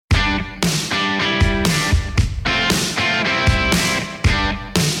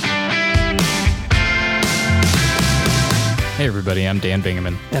Hey everybody, I'm Dan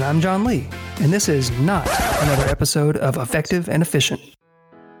Bingaman. And I'm John Lee, and this is not another episode of Effective and Efficient.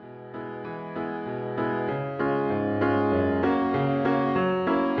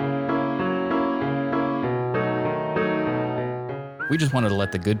 We just wanted to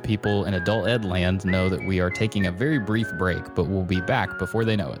let the good people in adult ed land know that we are taking a very brief break, but we'll be back before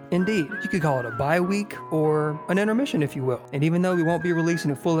they know it. Indeed, you could call it a bye week or an intermission, if you will. And even though we won't be releasing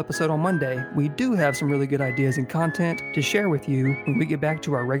a full episode on Monday, we do have some really good ideas and content to share with you when we get back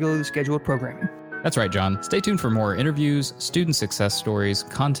to our regularly scheduled programming. That's right, John. Stay tuned for more interviews, student success stories,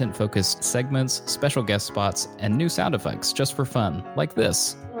 content-focused segments, special guest spots, and new sound effects just for fun, like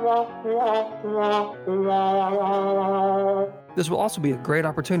this. This will also be a great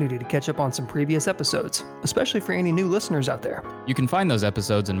opportunity to catch up on some previous episodes, especially for any new listeners out there. You can find those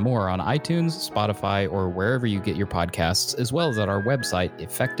episodes and more on iTunes, Spotify, or wherever you get your podcasts, as well as at our website,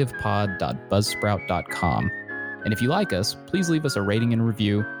 effectivepod.buzzsprout.com. And if you like us, please leave us a rating and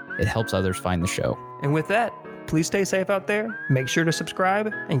review. It helps others find the show. And with that, please stay safe out there, make sure to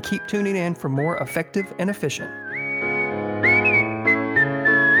subscribe, and keep tuning in for more Effective and Efficient.